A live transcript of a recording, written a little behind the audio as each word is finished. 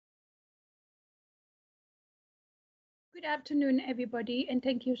Good afternoon, everybody, and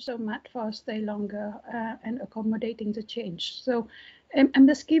thank you so much for staying longer and accommodating the change. So I'm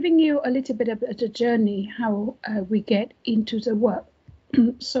just giving you a little bit of the journey, how we get into the work.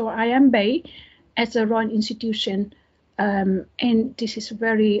 So I am Bay at the Royal Institution, and this is a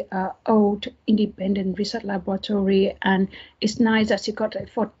very old independent research laboratory, and it's nice that you got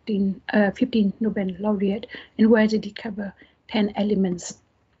 15 Nobel laureate, and where they discover 10 elements.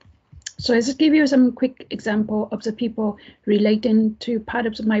 So I'll just give you some quick example of the people relating to part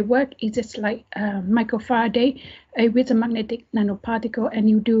of my work. It's just like microfaraday with a magnetic nanoparticle, and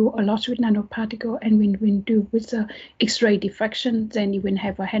you do a lot with nanoparticle, and when you do with the X-ray diffraction, then you will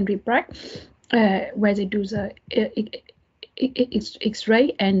have a Henry Bragg where they do the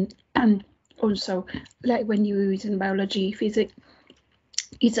X-ray, and also like when you use in biology, physics,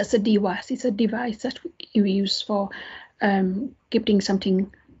 it's just a device. It's a device that you use for keeping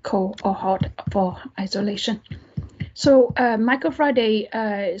something cold or hot for isolation. So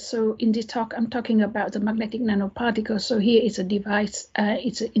microfaraday, so in this talk, I'm talking about the magnetic nanoparticle. So here is a device,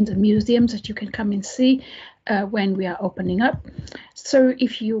 it's in the museums that you can come and see when we are opening up. So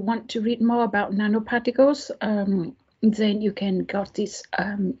if you want to read more about nanoparticles, then you can get this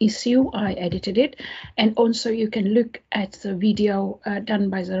issue. I edited it, and also you can look at the video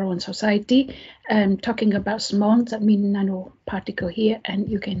done by the Royal Society talking about small, that means nanoparticle here, and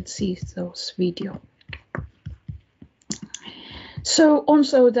you can see those videos. So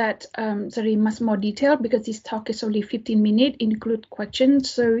also that there is much more detail, because this talk is only 15 minutes, include questions.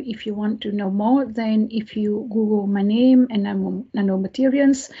 So if you want to know more, then if you Google my name and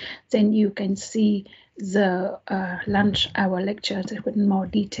nanomaterials, then you can see the lunch hour lectures with more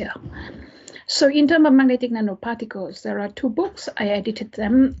detail. So in terms of magnetic nanoparticles, there are two books. I edited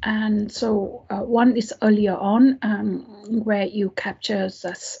them, and so one is earlier on where you capture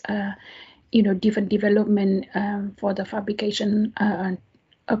this, different development for the fabrication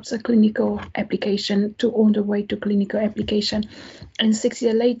of the clinical application to all the way to clinical application. And 6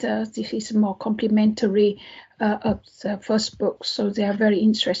 years later, this is more complementary of the first book. So they are very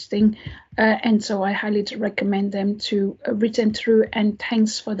interesting. And so I highly recommend them to return through, and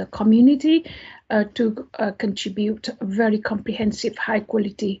thanks for the community to contribute very comprehensive, high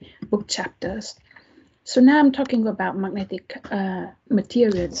quality book chapters. So now I'm talking about magnetic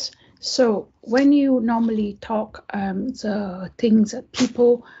materials. So when you normally talk the things that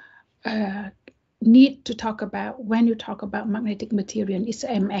people need to talk about when you talk about magnetic material is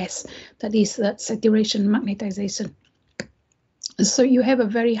MS, that is that saturation magnetization. So you have a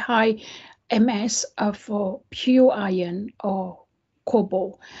very high MS for pure iron or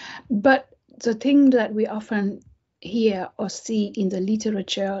cobalt. But the thing that we often hear or see in the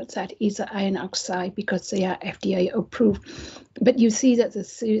literature, that is iron oxide, because they are FDA approved. But you see that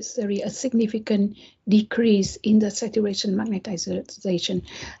there is a significant decrease in the saturation magnetization.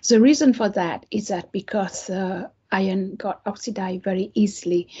 The reason for that is that because iron got oxidized very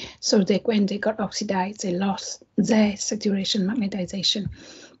easily, so that when they got oxidized, they lost their saturation magnetization.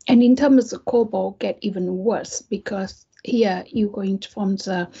 And in terms of cobalt, get even worse, because here you're going from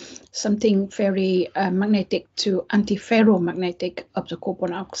something very magnetic to antiferromagnetic of the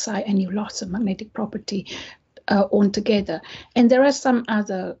carbon oxide, and you lost the magnetic property altogether. And there are some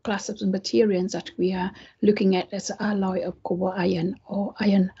other classes of materials that we are looking at as an alloy of cobalt iron or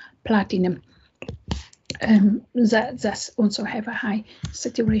iron platinum that also have a high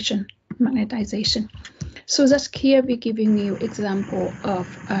saturation magnetization. So that's here we're giving you example of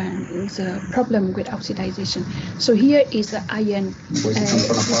the problem with oxidization. So here is the iron,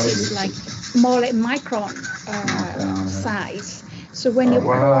 this is like more like micron size. So when you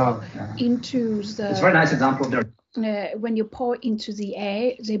pour into the, it's a very nice example of when you pour into the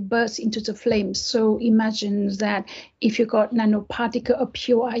air, they burst into the flames. So imagine that if you got nanoparticle of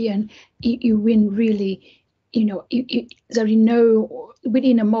pure iron, you win really, there is no,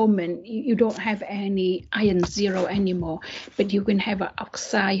 within a moment, you don't have any iron zero anymore, but you can have an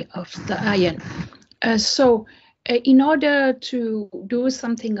oxide of the iron. So in order to do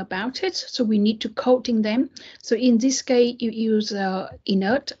something about it, so we need to coating them. So in this case, you use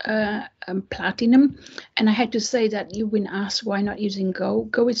inert platinum. And I had to say that you will ask why not using gold.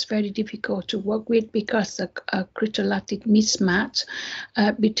 Gold is very difficult to work with because the crystalline mismatch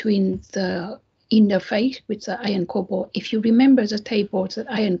between the interface with the iron cobalt. If you remember the table, that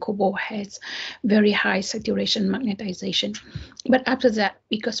iron cobalt has very high saturation magnetization. But after that,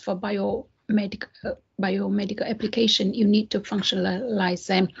 because for biomedical application, you need to functionalize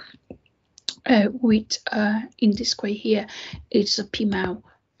them with, in this way here, it's a PMAL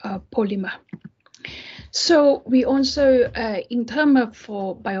polymer. So we also, in terms of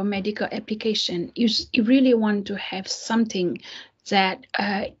for biomedical application, you really want to have something that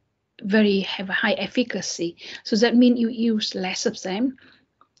have a high efficacy. So that means you use less of them,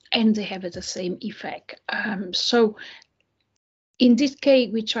 and they have the same effect. So in this case,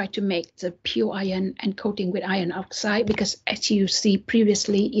 we try to make the pure iron and coating with iron oxide, because as you see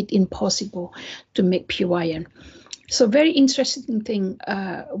previously, it's impossible to make pure iron. So very interesting thing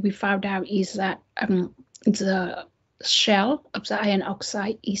we found out is that the shell of the iron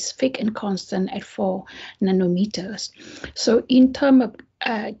oxide is thick and constant at 4 nanometers. So in terms of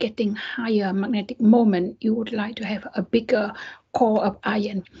getting higher magnetic moment, you would like to have a bigger core of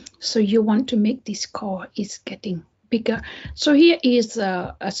iron. So you want to make this core is getting bigger. So here is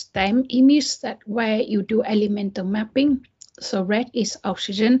a stem image that where you do elemental mapping. So red is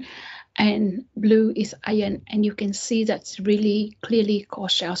oxygen and blue is iron, and you can see that's really clearly core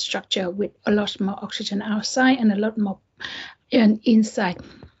shell structure with a lot more oxygen outside and a lot more inside.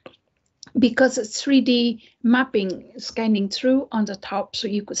 Because it's 3D mapping scanning through on the top, so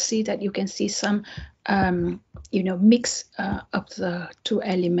you could see that you can see some mix of the two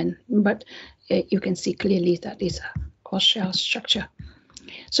elements, but you can see clearly that is a core shell structure.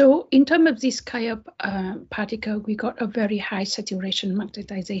 So in terms of this kind of particle, we got a very high saturation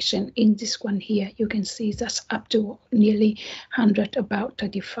magnetization. In this one here, you can see that's up to nearly 100, about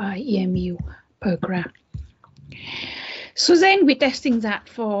 35 EMU per gram. So then we're testing that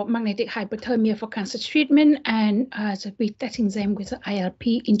for magnetic hyperthermia for cancer treatment, and so we're testing them with the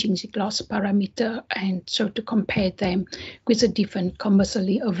ILP, intrinsic loss parameter, and so to compare them with the different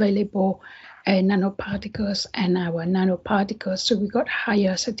commercially available nanoparticles and our nanoparticles. So we got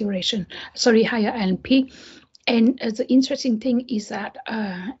higher saturation, higher ILP. And the interesting thing is that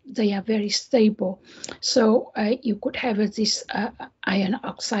they are very stable. So you could have this iron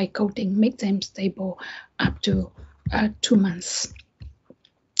oxide coating, make them stable up to 2 months.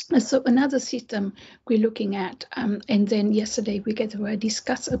 So another system we're looking at, and then yesterday we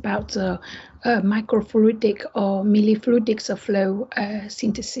discussed about the microfluidic or millifluidics flow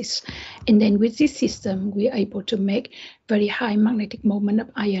synthesis. And then with this system, we're able to make very high magnetic moment of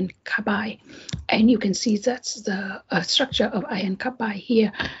iron carbide. And you can see that's the structure of iron carbide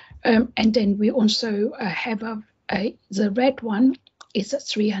here. And then we also have the red one is at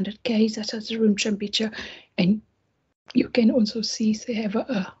 300 K, that's at the room temperature. And you can also see they have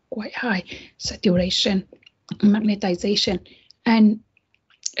a quite high saturation magnetization. And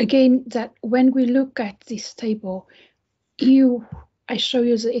again, that when we look at this table, I show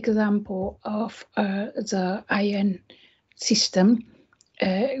you the example of the iron system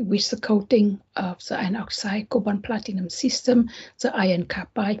with the coating of the iron oxide cobalt platinum system, the iron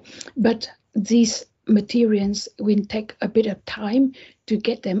carbide. But these materials will take a bit of time to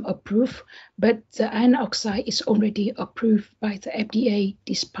get them approved, but the iron oxide is already approved by the FDA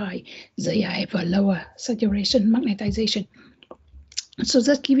despite they have a lower saturation magnetization. So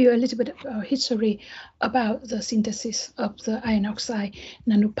that gives you a little bit of history about the synthesis of the iron oxide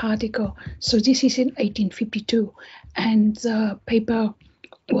nanoparticle. So this is in 1852, and the paper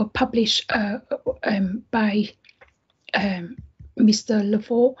was published by Mr.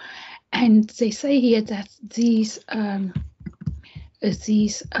 Lefort. And they say here that these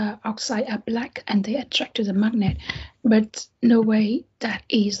oxide are black and they attract to the magnet, but no way that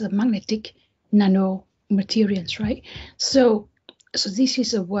is a magnetic nanomaterials, right? So this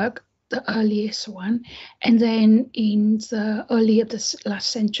is a work, the earliest one, and then in the early of the last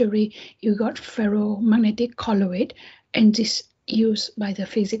century, you got ferromagnetic colloid, and this used by the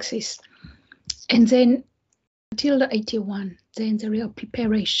physicists, and then until the 81, then the real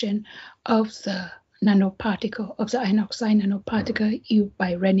preparation of the nanoparticle, of the iron oxide nanoparticle used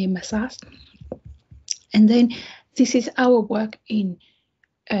by René Massas. And then this is our work in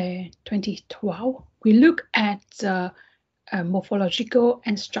 2012. We look at the morphological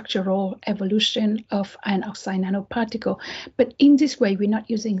and structural evolution of iron oxide nanoparticle. But in this way, we're not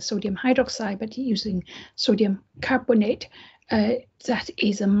using sodium hydroxide, but using sodium carbonate. That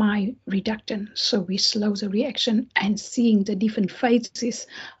is a mild reductant, so we slow the reaction and seeing the different phases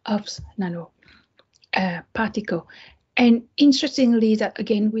of nano particle. And interestingly, that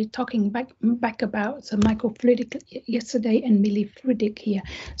again we're talking back about the microfluidic yesterday and millifluidic here.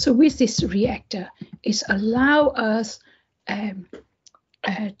 So with this reactor, it allows us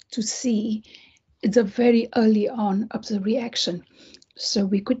to see the very early on of the reaction. So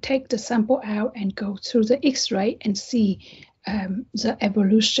we could take the sample out and go through the X-ray and see the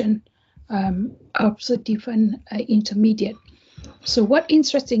evolution of the different intermediate. So what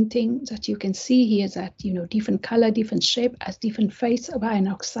interesting thing that you can see here is that, different color, different shape as different phase of iron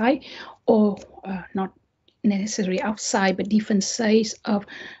oxide, or not necessarily oxide, but different size of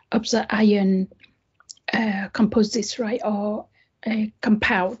the iron composites, right, or a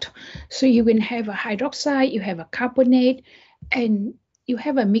compound. So you can have a hydroxide, you have a carbonate, and you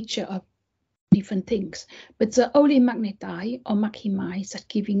have a mixture of different things. But the only magnetite or magnetite that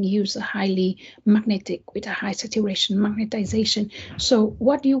giving you the highly magnetic with a high saturation magnetization. So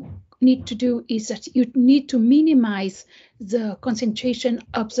what you need to do is that you need to minimize the concentration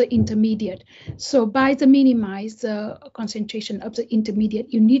of the intermediate. So by the minimize the concentration of the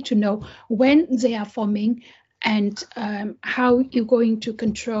intermediate, you need to know when they are forming and how you're going to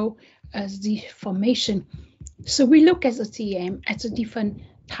control the formation. So we look at the TM at a different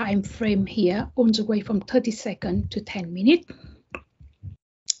time frame here, on the way from 30 seconds to 10 minutes.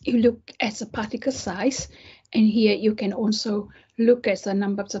 You look at the particle size, and here you can also look at the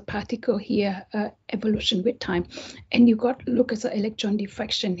number of the particle here, evolution with time, and you got look at the electron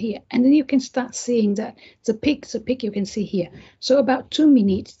diffraction here, and then you can start seeing that the peak you can see here. So about 2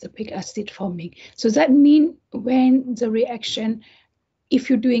 minutes the peak are still forming. So that means when the reaction, if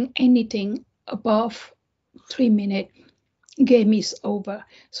you're doing anything above 3 minutes, game is over.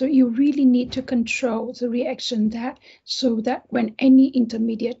 So you really need to control the reaction so that when any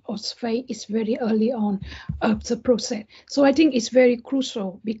intermediate or phase is very early on of the process. So I think it's very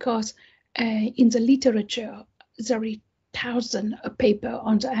crucial because in the literature there are thousands of papers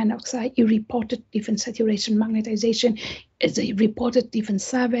on the iron oxide. You reported different saturation magnetization, they reported different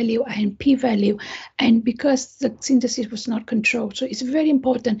SAR value and P value, and because the synthesis was not controlled. So it's very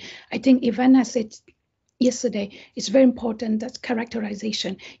important. I think Ivana said yesterday, it's very important that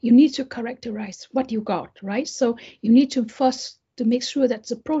characterization. You need to characterize what you got, right? So you need to first to make sure that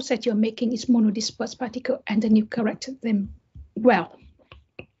the process you're making is monodispersed particle, and then you correct them well.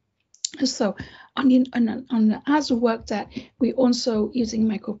 So on the other work that we also using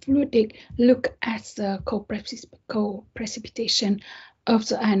microfluidic look at the co-precipitation of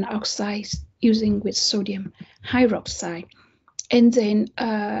the iron oxides using with sodium hydroxide, and then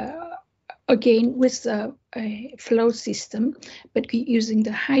again with the flow system, but we're using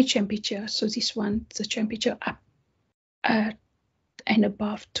the high temperature. So this one, the temperature up and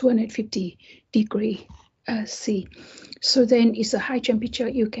above 250 degree C. So then it's a high temperature.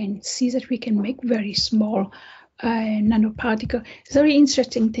 You can see that we can make very small nanoparticle. It's a very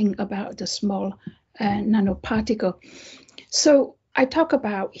interesting thing about the small nanoparticle. So I talk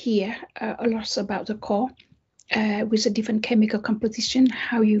about here a lot about the core. With a different chemical composition,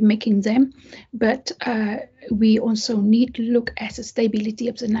 how you're making them, but we also need to look at the stability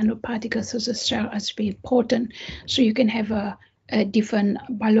of the nanoparticles. So the shell is very important. So you can have a different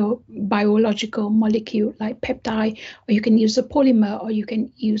biological molecule like peptide, or you can use a polymer, or you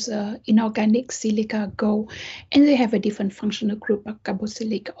can use inorganic silica, gold, and they have a different functional group, like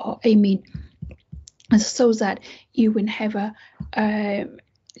carboxylic or amine, so that you will have a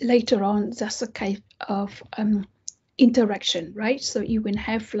later on, that's a kind of interaction, right? So you will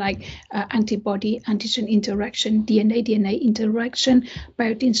have like antibody antigen interaction, DNA interaction,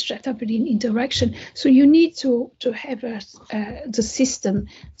 biotin stratavidin interaction. So you need to have the system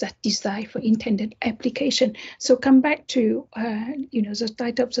that designed for intended application. So come back to the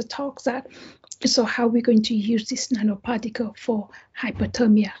title of the talk, that so how we're going to use this nanoparticle for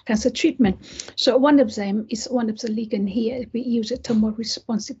hyperthermia cancer treatment. So one of them is one of the ligand here. We use a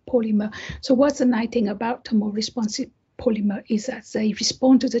thermo-responsive polymer. So what's the nice thing about thermo-responsive polymer is that they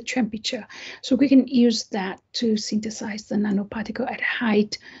respond to the temperature. So we can use that to synthesize the nanoparticle at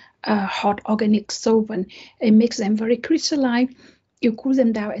hot organic solvent. It makes them very crystalline. You cool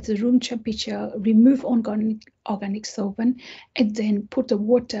them down at the room temperature, remove organic solvent, and then put the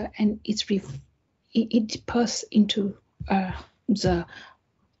water, and it disperses into the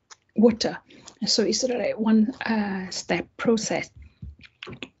water. So it's like one step process.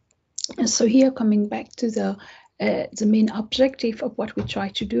 And so here, coming back to the main objective of what we try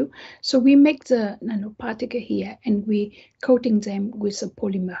to do. So we make the nanoparticle here, and we coating them with a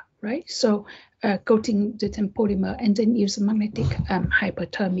polymer, right? So coating the polymer, and then use a magnetic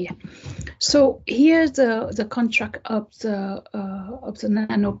hyperthermia. So here the contract of the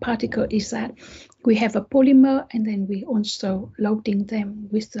nanoparticle is that we have a polymer, and then we also loading them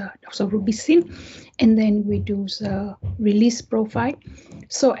with the doxorubicin, and then we do the release profile.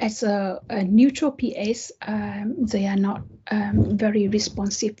 So as a neutral pH, they are not very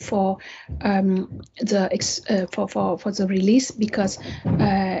responsive for the release, because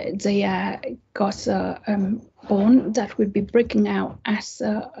they are got bone that will be breaking out as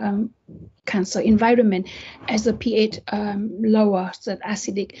a cancer environment as the pH lower than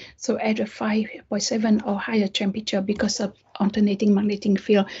acidic, so at a 5.7 or higher temperature because of alternating magnetic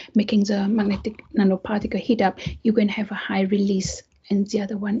field making the magnetic nanoparticle heat up, you can have a high release, and the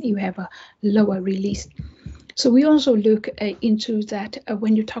other one you have a lower release. So we also look into that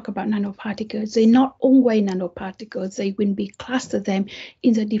when you talk about nanoparticles, they're not always nanoparticles, they will be cluster them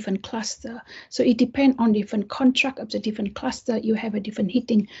in the different cluster. So it depends on different contract of the different cluster. You have a different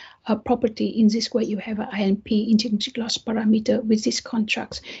heating property. In this way, you have an INP, intrinsic loss parameter. With these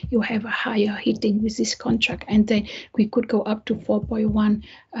contracts, you have a higher heating with this contract. And then we could go up to 4.1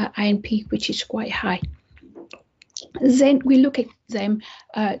 INP, which is quite high. Then we look at them.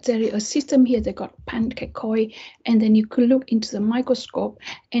 There is a system here that got pancake coil, and then you can look into the microscope,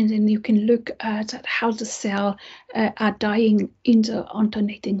 and then you can look at how the cell are dying in the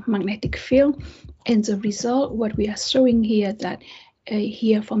alternating magnetic field. And the result, what we are showing here, that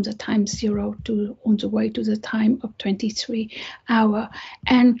here from the time 0 to on the way to the time of 23 hours.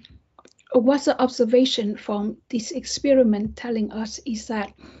 And what's the observation from this experiment telling us is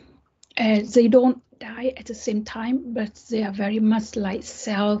that they don't die at the same time, but they are very much like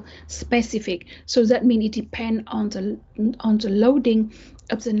cell specific. So that means it depends on the loading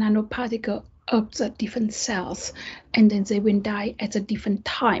of the nanoparticle of the different cells, and then they will die at a different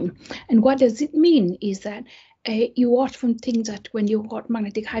time. And what does it mean is that you often think that when you got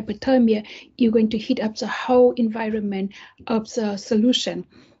magnetic hyperthermia, you're going to heat up the whole environment of the solution,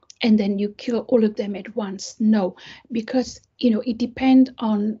 and then you kill all of them at once. No, because it depends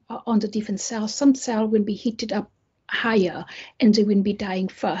on the different cells. Some cells will be heated up higher and they will be dying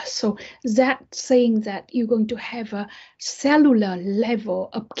first. So that saying that you're going to have a cellular level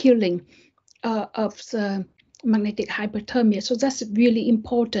of killing of the magnetic hyperthermia. So that's really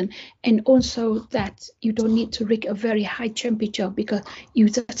important. And also that you don't need to reach a very high temperature, because you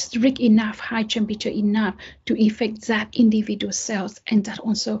just reach enough high temperature enough to affect that individual cells, and that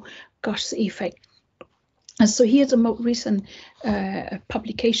also got the effect. And so here's the most recent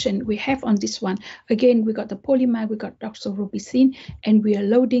publication we have on this one. Again, we got the polymer, we got doxorubicin, and we are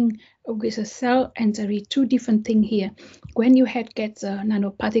loading with a cell, and there are two different things here. When you get the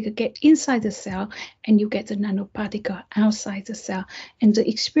nanoparticle get inside the cell, and you get the nanoparticle outside the cell. And the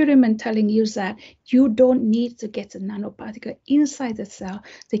experiment telling you that you don't need to get the nanoparticle inside the cell,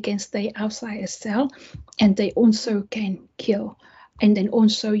 they can stay outside the cell, and they also can kill. And then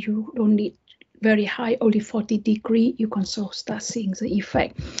also you don't need very high, only 40 degrees, you can also start seeing the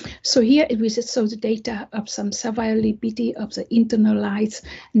effect. So here we just show the data of some cell viability of the internalized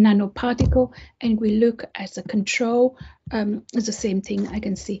nanoparticle, and we look at the control. It's the same thing. I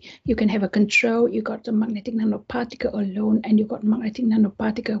can see you can have a control, you got the magnetic nanoparticle alone, and you got magnetic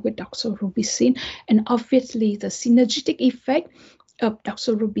nanoparticle with doxorubicin, and obviously the synergistic effect of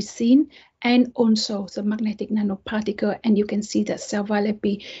doxorubicin and also the magnetic nanoparticle, and you can see that cell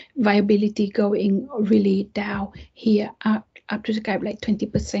viability going really down here up to the gap like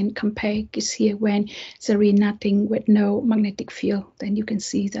 20% compared is here when there is nothing with no magnetic field. Then you can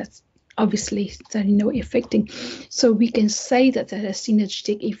see that obviously there is no affecting. So we can say that there is a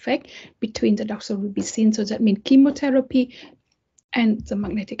synergistic effect between the doxorubicin, so that means chemotherapy and the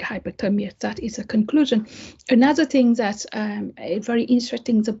magnetic hyperthermia. That is a conclusion. Another thing that's very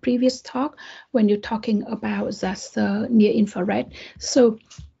interesting, the previous talk, when you're talking about that's the near infrared. So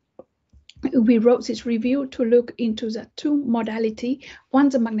we wrote this review to look into the two modality. One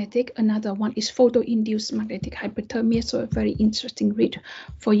the magnetic, another one is photo-induced magnetic hyperthermia. So a very interesting read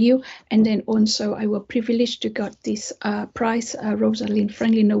for you. And then also I was privileged to get this prize, Rosalind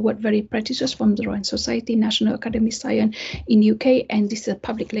Franklin Award, very prestigious from the Royal Society, National Academy of Science in UK. And this is a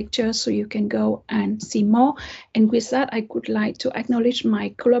public lecture, so you can go and see more. And with that, I would like to acknowledge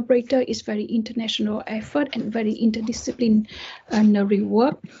my collaborator. It's very international effort and very interdisciplinary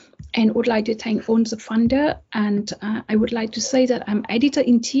work. And would like to thank all the funder, and I would like to say that I'm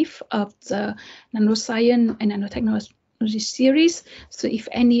editor-in-chief of the Nanoscience and Nanotechnology series. So if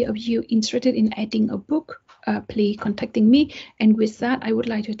any of you interested in adding a book, please contacting me. And with that, I would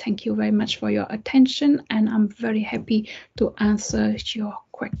like to thank you very much for your attention, and I'm very happy to answer your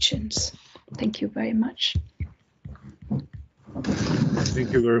questions. Thank you very much.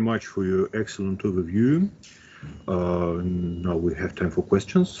 Thank you very much for your excellent overview. Now we have time for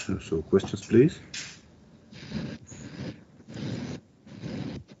questions. So questions, please.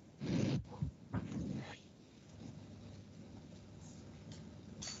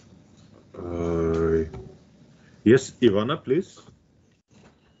 Yes, Ivana, please.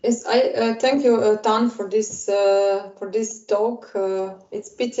 Yes, I thank you, Tan, for this talk. It's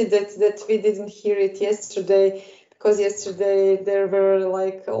pity that we didn't hear it yesterday, because yesterday there were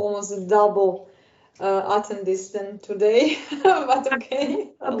like almost double attendees than today. But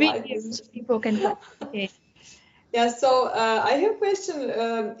okay, life is. People can participate. Yeah. So I have a question.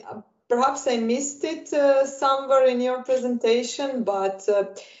 Perhaps I missed it somewhere in your presentation, but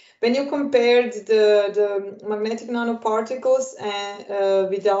when you compared the magnetic nanoparticles and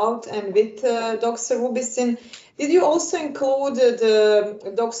without and with doxorubicin, did you also include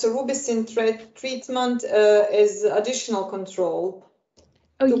the doxorubicin treatment as additional control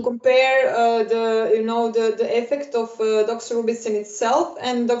to compare the effect of doxorubicin itself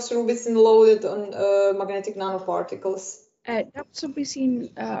and doxorubicin loaded on magnetic nanoparticles? Doxorubicin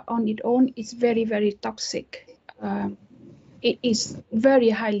on its own is very, very toxic. It is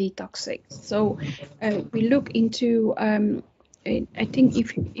very highly toxic. So we look into, I think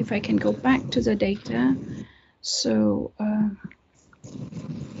if I can go back to the data, so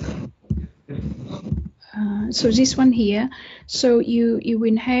so this one here, so you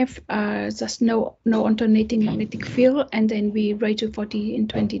will have just no alternating magnetic field, and then we raise to 40 and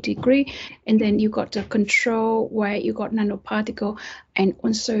 20 degree, and then you got the control where you got nanoparticle, and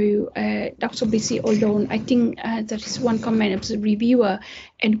also doxorubicin alone. I think there is one comment of the reviewer,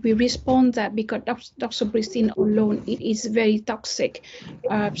 and we respond that because doxorubicin alone, it is very toxic.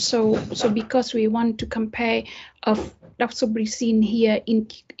 So because we want to compare of doxorubicin here in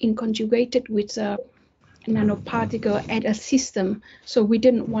conjugated with nanoparticle and a system, so we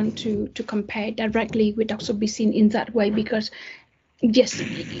didn't want to compare directly with doxorubicin in that way, because yes,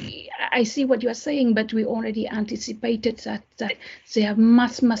 I see what you are saying, but we already anticipated that they are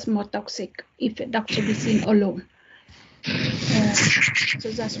much more toxic if doxorubicin alone. So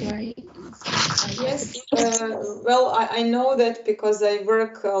that's why. Yes, well, I know that because I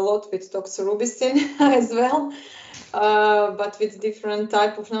work a lot with doxorubicin as well, but with different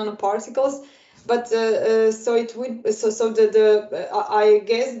type of nanoparticles. But so it would I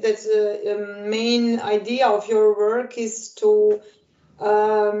guess that the main idea of your work is to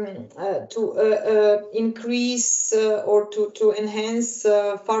increase or to enhance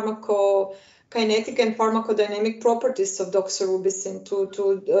pharmacokinetic and pharmacodynamic properties of doxorubicin,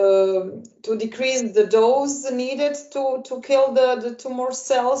 to decrease the dose needed to kill the tumor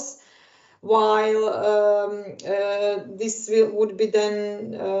cells, while this would be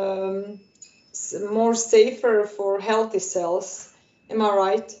then more safer for healthy cells. Am I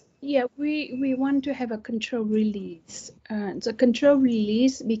right? Yeah, we want to have a control release. The control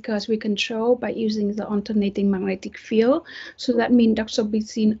release, because we control by using the alternating magnetic field. So that means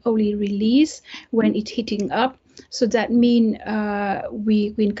doxorubicin only release when it's heating up. So that means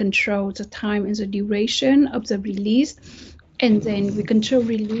we can control the time and the duration of the release. And then we control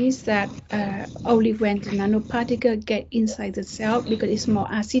release that only when the nanoparticle get inside the cell, because it's more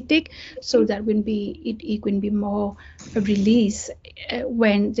acidic. So that will be it will be more release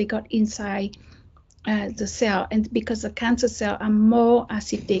when they got inside the cell, and because the cancer cells are more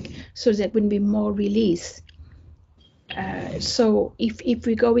acidic, so that will be more release. So if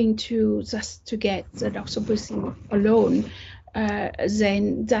we're going to just to get the doxorubicin alone,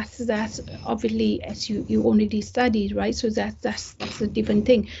 then that's obviously, as you already studied, right? So that's a different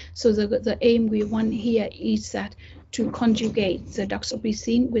thing. So the aim we want here is that to conjugate the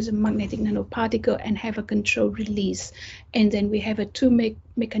doxorubicin with a magnetic nanoparticle and have a control release, and then we have a two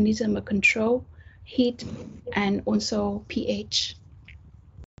mechanism of control: heat and also pH.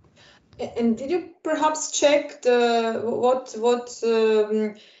 And did you perhaps check what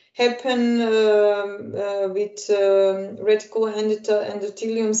happened with reticular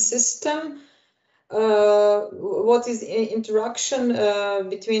endothelium system? What is interaction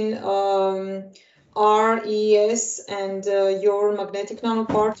between RES and your magnetic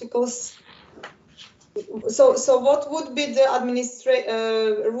nanoparticles? So what would be the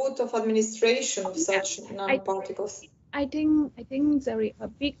route of administration of such nanoparticles? I think there is a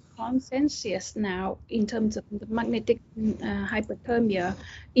big consensus now in terms of the magnetic hyperthermia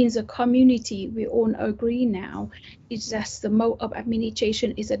in the community. We all agree now is that the mode of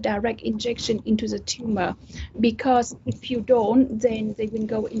administration is a direct injection into the tumor, because if you don't, then they will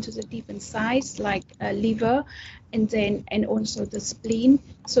go into the different sites like liver, and also the spleen.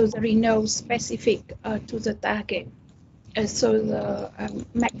 So there is no specific to the target. So the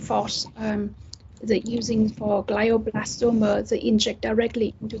MacPhos the using for glioblastoma, they inject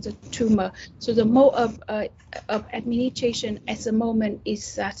directly into the tumor. So the mode of administration at the moment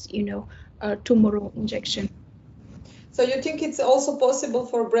is that tumoral injection. So you think it's also possible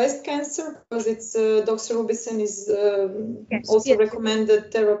for breast cancer, because it's doxorubicin is also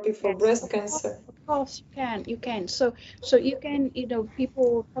recommended therapy for breast cancer? Of course, you can. So you can,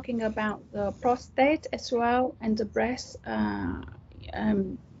 people talking about the prostate as well, and the breast.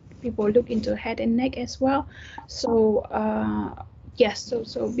 People look into head and neck as well. So yes,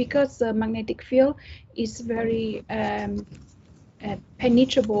 so because the magnetic field is very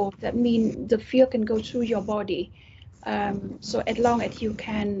penetrable, that means the field can go through your body. So as long as you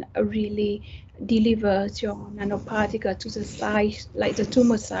can really deliver your nanoparticle to the site, like the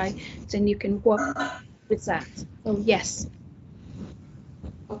tumor site, then you can work with that. So yes.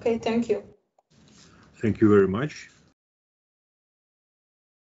 Okay, thank you. Thank you very much.